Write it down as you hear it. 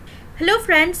Hello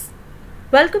friends,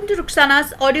 welcome to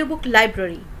Ruxana's audiobook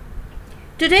library.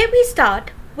 Today we start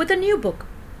with a new book,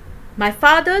 My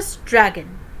Father's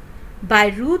Dragon by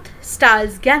Ruth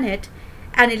Stiles Gannett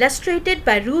and illustrated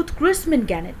by Ruth Grisman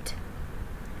Gannett.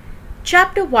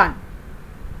 Chapter 1.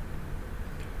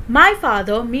 My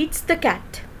Father Meets the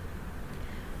Cat.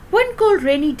 One cold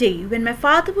rainy day when my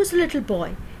father was a little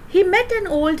boy, he met an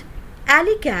old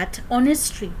alley cat on his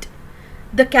street.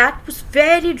 The cat was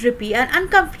very drippy and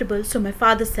uncomfortable, so my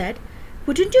father said,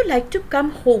 "Wouldn't you like to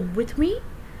come home with me?"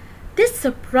 This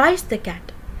surprised the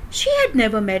cat. She had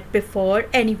never met before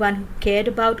anyone who cared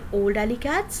about old alley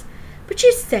cats, but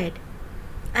she said,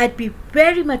 "I'd be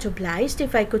very much obliged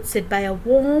if I could sit by a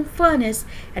warm furnace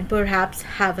and perhaps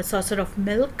have a saucer of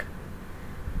milk."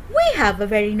 "We have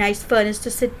a very nice furnace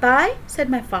to sit by," said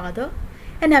my father,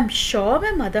 "and I'm sure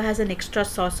my mother has an extra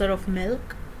saucer of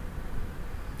milk."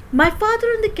 My father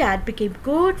and the cat became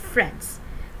good friends,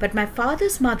 but my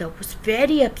father's mother was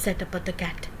very upset about the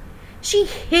cat. She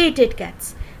hated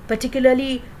cats,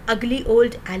 particularly ugly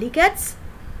old alley cats.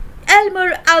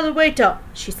 "Elmer Elevator,"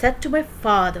 she said to my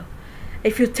father,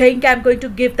 "if you think I'm going to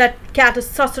give that cat a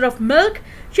saucer of milk,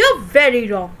 you're very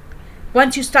wrong.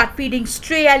 Once you start feeding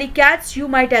stray alley cats, you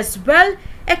might as well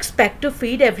expect to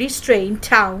feed every stray in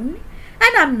town,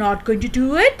 and I'm not going to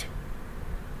do it."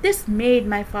 This made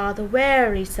my father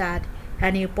very sad,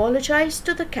 and he apologized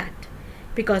to the cat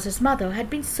because his mother had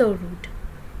been so rude.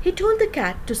 He told the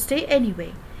cat to stay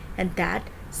anyway, and that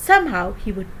somehow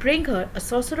he would bring her a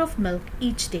saucer of milk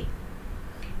each day.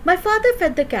 My father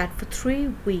fed the cat for 3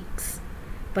 weeks,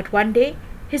 but one day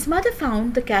his mother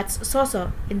found the cat's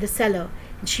saucer in the cellar,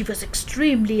 and she was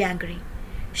extremely angry.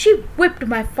 She whipped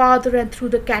my father and threw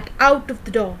the cat out of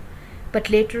the door,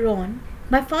 but later on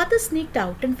my father sneaked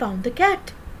out and found the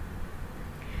cat.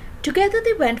 Together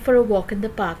they went for a walk in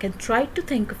the park and tried to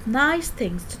think of nice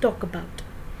things to talk about.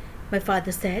 My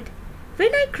father said,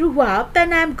 "When I grew up,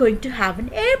 then I am going to have an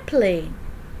airplane.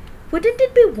 Wouldn't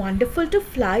it be wonderful to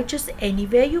fly just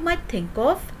anywhere you might think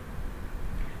of?"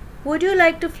 "Would you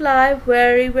like to fly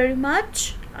very, very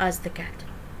much?" asked the cat.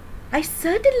 "I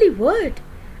certainly would.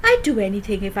 I'd do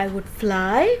anything if I would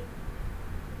fly."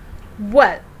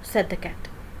 "Well," said the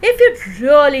cat, "if you'd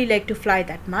really like to fly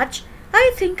that much,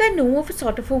 I think I know of a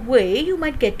sort of a way you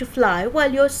might get to fly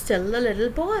while you're still a little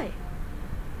boy."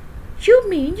 "You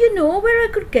mean you know where I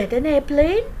could get an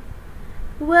airplane?"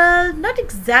 "Well, not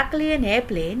exactly an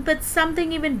airplane, but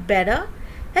something even better.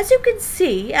 As you can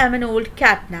see, I'm an old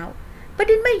cat now, but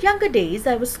in my younger days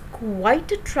I was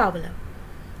quite a traveler.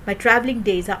 My traveling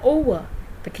days are over,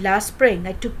 but last spring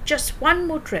I took just one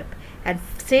more trip and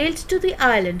sailed to the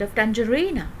island of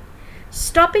Tangerina,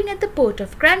 stopping at the port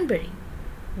of Cranberry.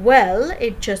 Well,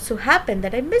 it just so happened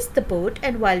that I missed the boat,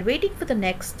 and while waiting for the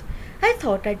next, I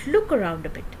thought I'd look around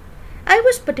a bit. I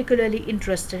was particularly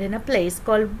interested in a place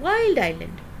called Wild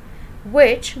Island,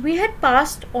 which we had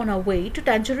passed on our way to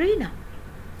Tangerina.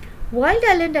 Wild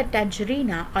Island and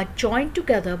Tangerina are joined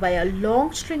together by a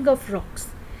long string of rocks,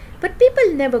 but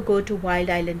people never go to Wild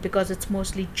Island because it's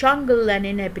mostly jungle and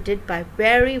inhabited by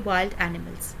very wild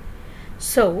animals.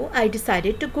 So I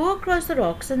decided to go across the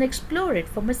rocks and explore it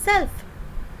for myself.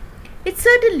 It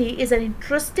certainly is an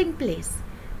interesting place,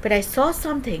 but I saw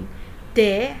something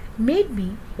there made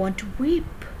me want to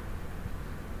weep.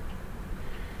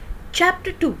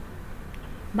 Chapter 2.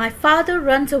 My Father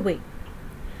Runs Away.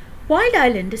 Wild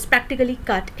Island is practically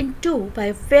cut in two by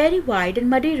a very wide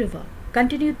and muddy river,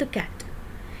 continued the cat.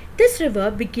 This river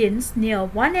begins near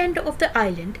one end of the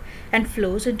island and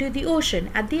flows into the ocean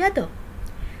at the other.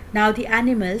 Now the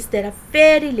animals there are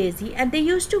very lazy, and they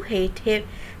used to hate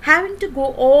having to go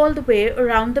all the way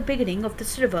around the beginning of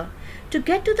this river to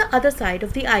get to the other side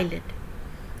of the island.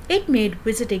 It made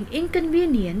visiting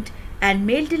inconvenient and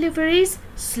mail deliveries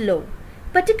slow,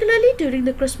 particularly during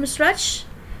the Christmas rush.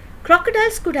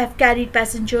 Crocodiles could have carried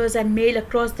passengers and mail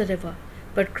across the river,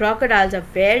 but crocodiles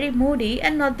are very moody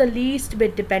and not the least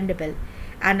bit dependable,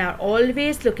 and are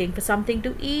always looking for something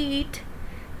to eat.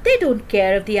 They don't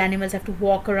care if the animals have to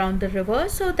walk around the river,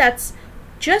 so that's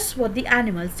just what the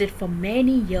animals did for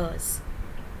many years.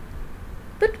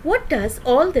 "But what does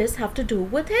all this have to do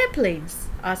with airplanes?"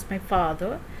 asked my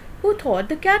father, who thought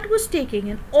the cat was taking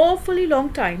an awfully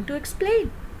long time to explain.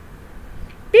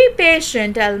 "Be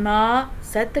patient, Elma,"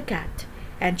 said the cat,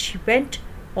 and she went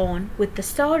on with the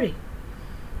story.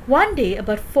 One day,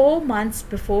 about 4 months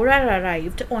before I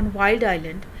arrived on Wild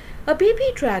Island, a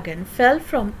baby dragon fell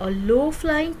from a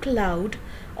low-flying cloud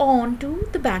onto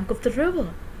the bank of the river.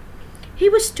 He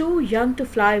was too young to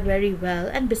fly very well,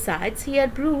 and besides, he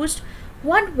had bruised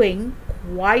one wing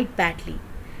quite badly,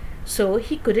 so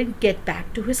he couldn't get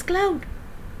back to his cloud.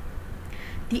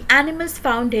 The animals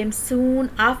found him soon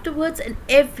afterwards, and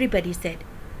everybody said,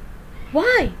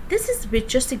 "Why, this is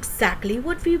just exactly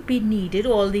what we've been needed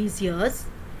all these years."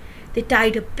 They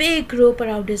tied a big rope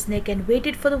around his neck and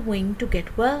waited for the wind to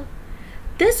get well.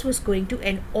 This was going to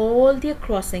end all their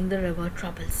crossing the river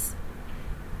troubles.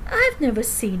 "I've never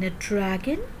seen a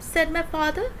dragon," said my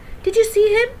father. "Did you see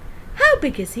him? How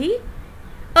big is he?"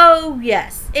 "Oh,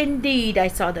 yes, indeed I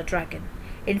saw the dragon.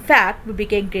 In fact, we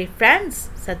became great friends,"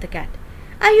 said the cat.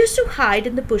 "I used to hide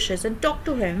in the bushes and talk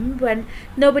to him when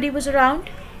nobody was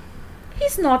around.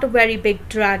 He's not a very big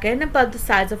dragon, about the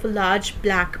size of a large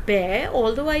black bear,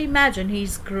 although I imagine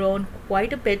he's grown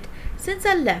quite a bit since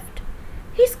I left.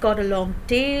 He's got a long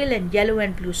tail and yellow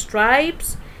and blue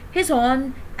stripes. His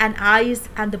horns and eyes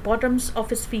and the bottoms of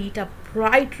his feet are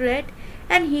bright red,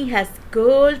 and he has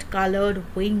gold-colored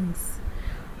wings."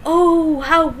 "Oh,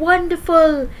 how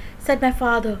wonderful!" said my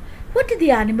father. "What did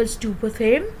the animals do with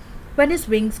him when his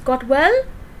wings got well?"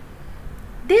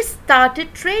 "They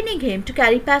started training him to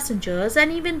carry passengers,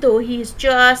 and even though he is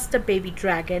just a baby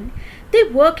dragon, they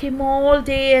work him all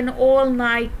day and all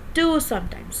night too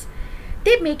sometimes.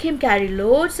 They make him carry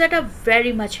loads that are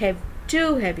very much too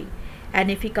heavy,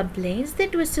 and if he complains, they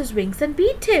twist his wings and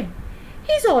beat him.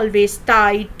 He's always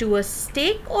tied to a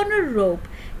stake on a rope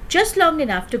just long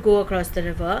enough to go across the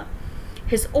river.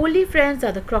 His only friends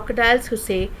are the crocodiles, who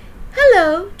say hello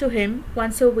to him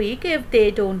once a week if they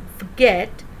don't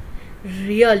forget.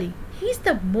 Really, he's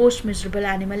the most miserable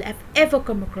animal I've ever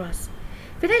come across.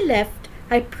 When I left,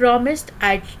 I promised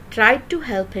I'd try to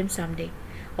help him someday,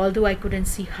 although I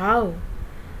couldn't see how.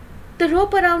 The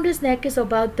rope around his neck is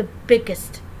about the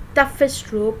biggest,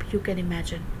 toughest rope you can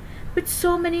imagine. With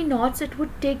so many knots, it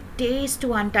would take days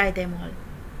to untie them all.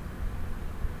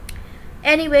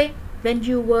 Anyway, when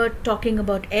you were talking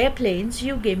about airplanes,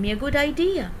 you gave me a good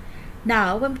idea.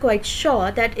 Now I'm quite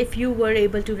sure that if you were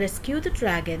able to rescue the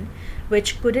dragon,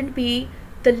 which couldn't be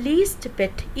the least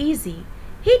bit easy,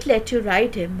 he'd let you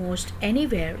ride him most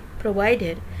anywhere,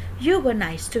 provided you were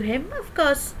nice to him, of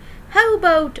course. How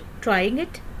about trying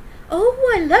it?" "Oh,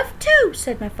 I love to,"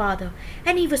 said my father,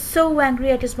 and he was so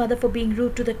angry at his mother for being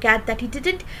rude to the cat that he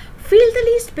didn't feel the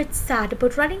least bit sad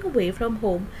about running away from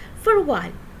home for a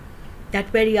while.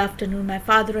 That very afternoon, my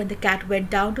father and the cat went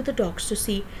down to the docks to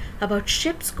see about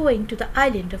ships going to the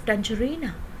island of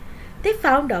Tangerina. They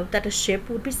found out that a ship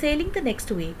would be sailing the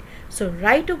next week, so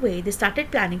right away they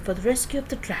started planning for the rescue of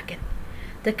the dragon.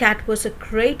 The cat was a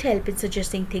great help in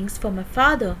suggesting things for my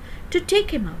father to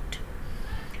take him out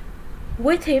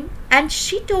with him, and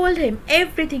she told him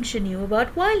everything she knew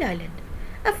about Wild Island.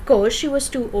 Of course, she was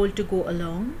too old to go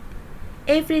along.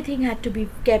 Everything had to be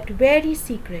kept very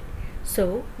secret,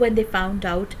 so when they found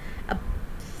out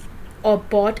or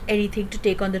bought anything to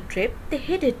take on the trip, they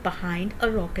hid it behind a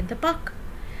rock in the park.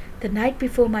 The night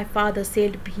before my father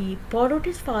sailed, he borrowed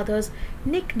his father's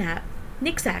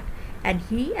knick-sack, and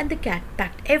he and the cat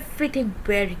packed everything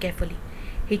very carefully.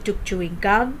 He took chewing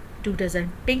gum, 2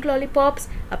 dozen pink lollipops,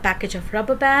 a package of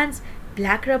rubber bands,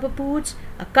 black rubber boots,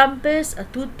 a compass, a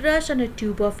toothbrush and a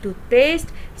tube of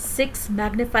toothpaste, 6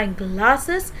 magnifying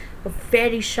glasses, a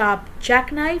very sharp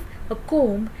jackknife, a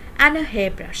comb and a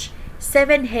hairbrush,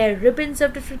 7 hair ribbons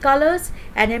of different colors,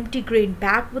 an empty green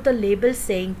bag with a label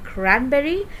saying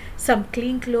cranberry, some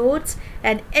clean clothes,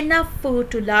 and enough food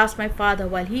to last my father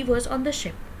while he was on the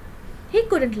ship. He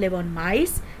couldn't live on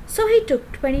mice, so he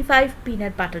took 25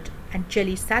 peanut butter and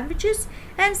jelly sandwiches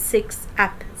and 6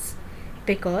 apples,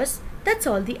 because that's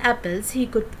all the apples he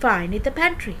could find in the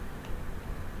pantry.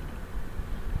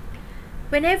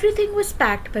 When everything was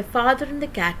packed, my father and the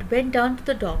cat went down to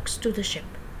the docks to the ship.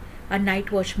 A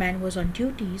night watchman was on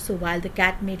duty, so while the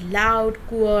cat made loud,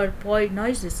 queer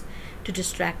noises to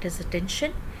distract his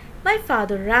attention, my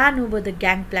father ran over the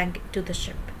gangplank to the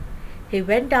ship. He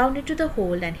went down into the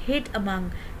hold and hid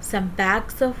among some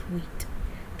bags of wheat.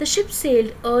 The ship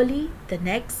sailed early the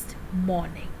next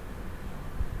morning.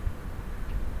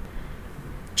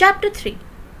 Chapter 3.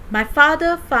 My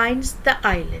father finds the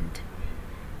island.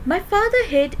 My father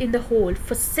hid in the hold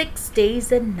for 6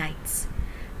 days and nights.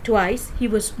 Twice he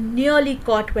was nearly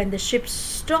caught when the ship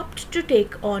stopped to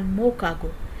take on more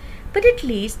cargo. But at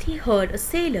least he heard a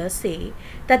sailor say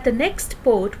that the next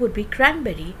port would be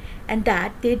Cranberry and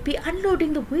that they'd be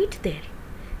unloading the wheat there.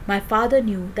 My father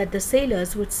knew that the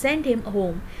sailors would send him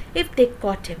home if they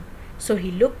caught him, so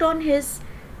he looked on his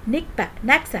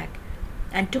knapsack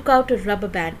and took out a rubber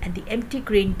band and the empty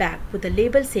green bag with the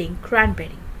label saying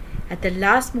Cranberry. At the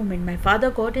last moment, my father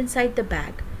got inside the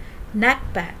bag,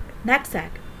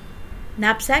 knapsack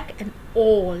and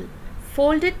all,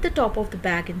 folded the top of the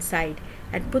bag inside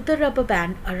and put the rubber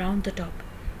band around the top.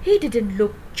 He didn't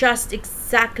look just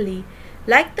exactly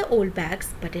like the old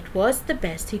bags, but it was the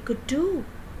best he could do.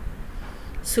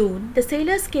 Soon the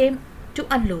sailors came to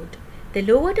unload. They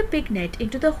lowered a big net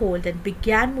into the hold and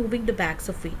began moving the bags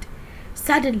of wheat.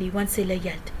 Suddenly one sailor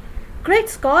yelled, "Great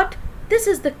Scott! This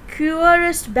is the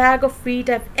queerest bag of wheat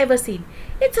I've ever seen.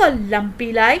 It's all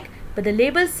lumpy like, but the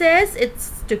label says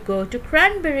it's to go to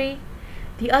Cranberry."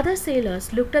 The other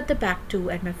sailors looked at the bag too,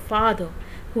 and my father,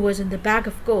 who was in the bag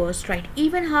of course, tried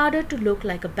even harder to look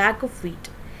like a bag of wheat.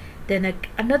 Then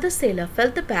another sailor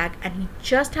felt the bag, and he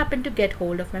just happened to get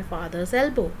hold of my father's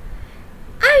elbow.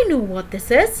 "I know what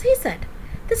this is," he said.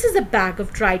 "This is a bag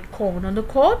of dried corn on the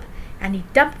cob," and he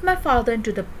dumped my father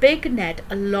into the big net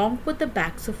along with the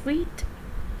bags of wheat.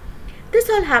 This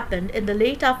all happened in the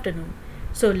late afternoon,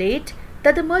 so late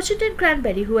that the merchant in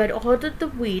Cranberry who had ordered the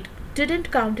wheat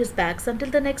didn't count his bags until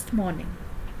the next morning.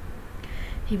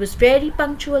 He was very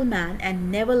punctual man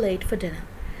and never late for dinner.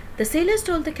 The sailors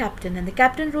told the captain, and the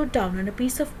captain wrote down on a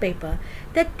piece of paper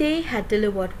that they had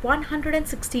delivered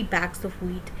 160 bags of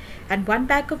wheat and 1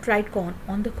 bag of dried corn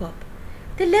on the cob.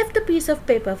 They left the piece of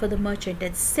paper for the merchant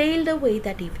and sailed away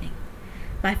that evening.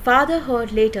 My father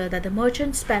heard later that the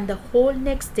merchant spent the whole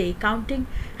next day counting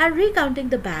and recounting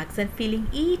the bags and feeling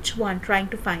each one, trying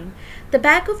to find the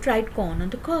bag of dried corn on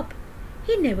the cob.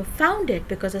 He never found it,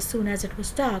 because as soon as it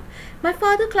was dark, my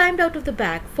father climbed out of the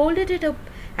bag, folded it up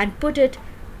and put it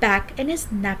back in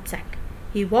his knapsack.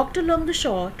 He walked along the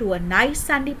shore to a nice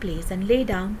sandy place and lay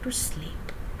down to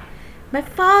sleep. My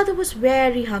father was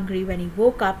very hungry when he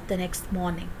woke up the next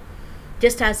morning.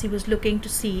 Just as he was looking to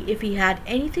see if he had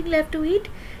anything left to eat,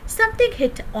 something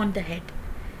hit on the head.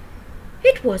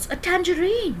 It was a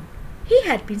tangerine. He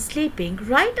had been sleeping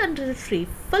right under a tree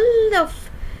full of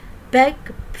big,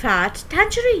 fat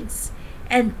tangerines.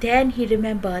 And then he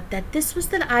remembered that this was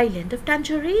the island of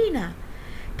Tangerina.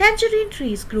 Tangerine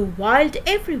trees grew wild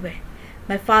everywhere.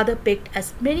 My father picked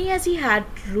as many as he had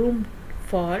room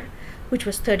for, which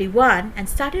was 31, and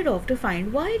started off to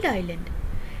find Wild Island.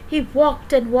 He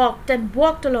walked and walked and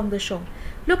walked along the shore,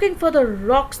 looking for the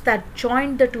rocks that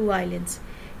joined the two islands.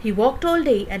 He walked all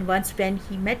day, and once when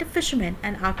he met a fisherman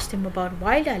and asked him about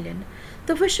Wild Island,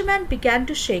 the fisherman began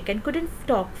to shake and couldn't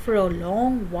talk for a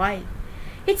long while.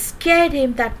 It scared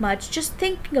him that much just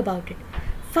thinking about it.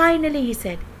 Finally he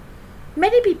said,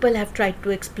 "Many people have tried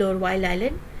to explore Wild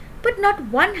Island, but not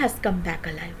one has come back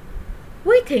alive.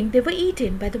 We think they were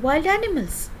eaten by the wild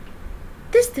animals."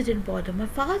 This didn't bother my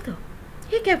father.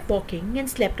 He kept walking and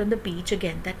slept on the beach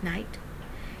again that night.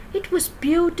 It was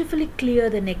beautifully clear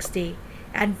the next day,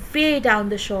 and way down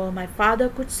the shore my father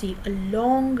could see a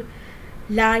long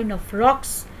line of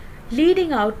rocks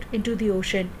leading out into the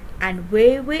ocean, and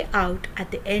way out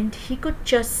at the end he could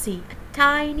just see a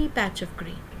tiny patch of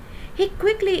green. He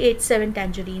quickly ate 7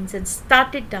 tangerines and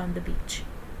started down the beach.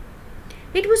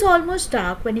 It was almost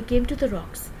dark when he came to the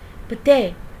rocks, but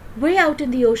there, way out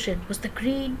in the ocean, was the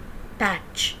green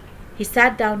patch. He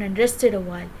sat down and rested a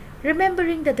while,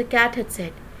 remembering that the cat had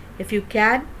said, "If you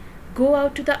can, go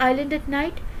out to the island at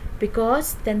night,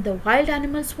 because then the wild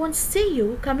animals won't see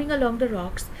you coming along the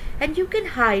rocks, and you can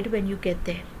hide when you get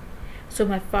there." So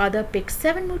my father picked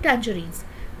 7 more tangerines,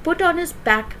 put on his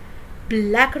back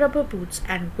black rubber boots,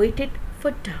 and waited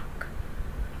for dark.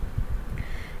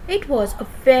 It was a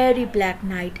very black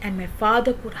night, and my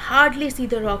father could hardly see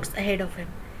the rocks ahead of him.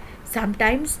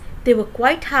 Sometimes they were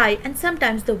quite high, and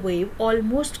sometimes the wave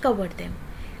almost covered them,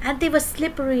 and they were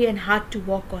slippery and hard to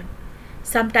walk on.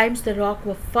 Sometimes the rocks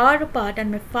were far apart,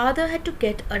 and my father had to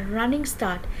get a running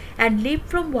start and leap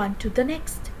from one to the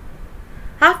next.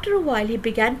 After a while he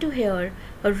began to hear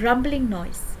a rumbling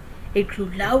noise. It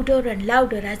grew louder and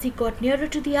louder as he got nearer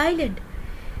to the island.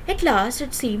 At last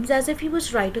it seemed as if he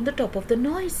was right on the top of the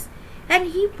noise. And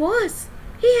he was.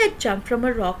 He had jumped from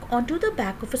a rock onto the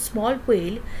back of a small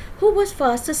whale who was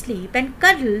fast asleep and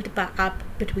cuddled up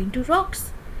between 2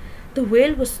 rocks. The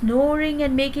whale was snoring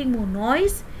and making more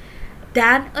noise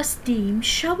than a steam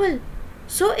shovel.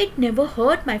 So it never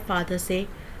heard my father say,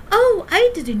 "Oh,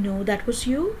 I didn't know that was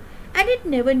you," and it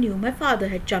never knew my father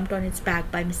had jumped on its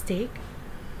back by mistake.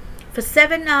 For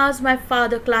 7 hours my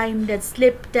father climbed and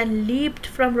slipped and leaped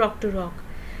from rock to rock.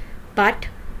 But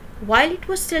while it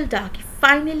was still dark, he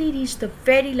finally reached the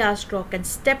very last rock and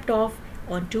stepped off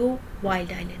onto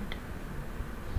Wild Island.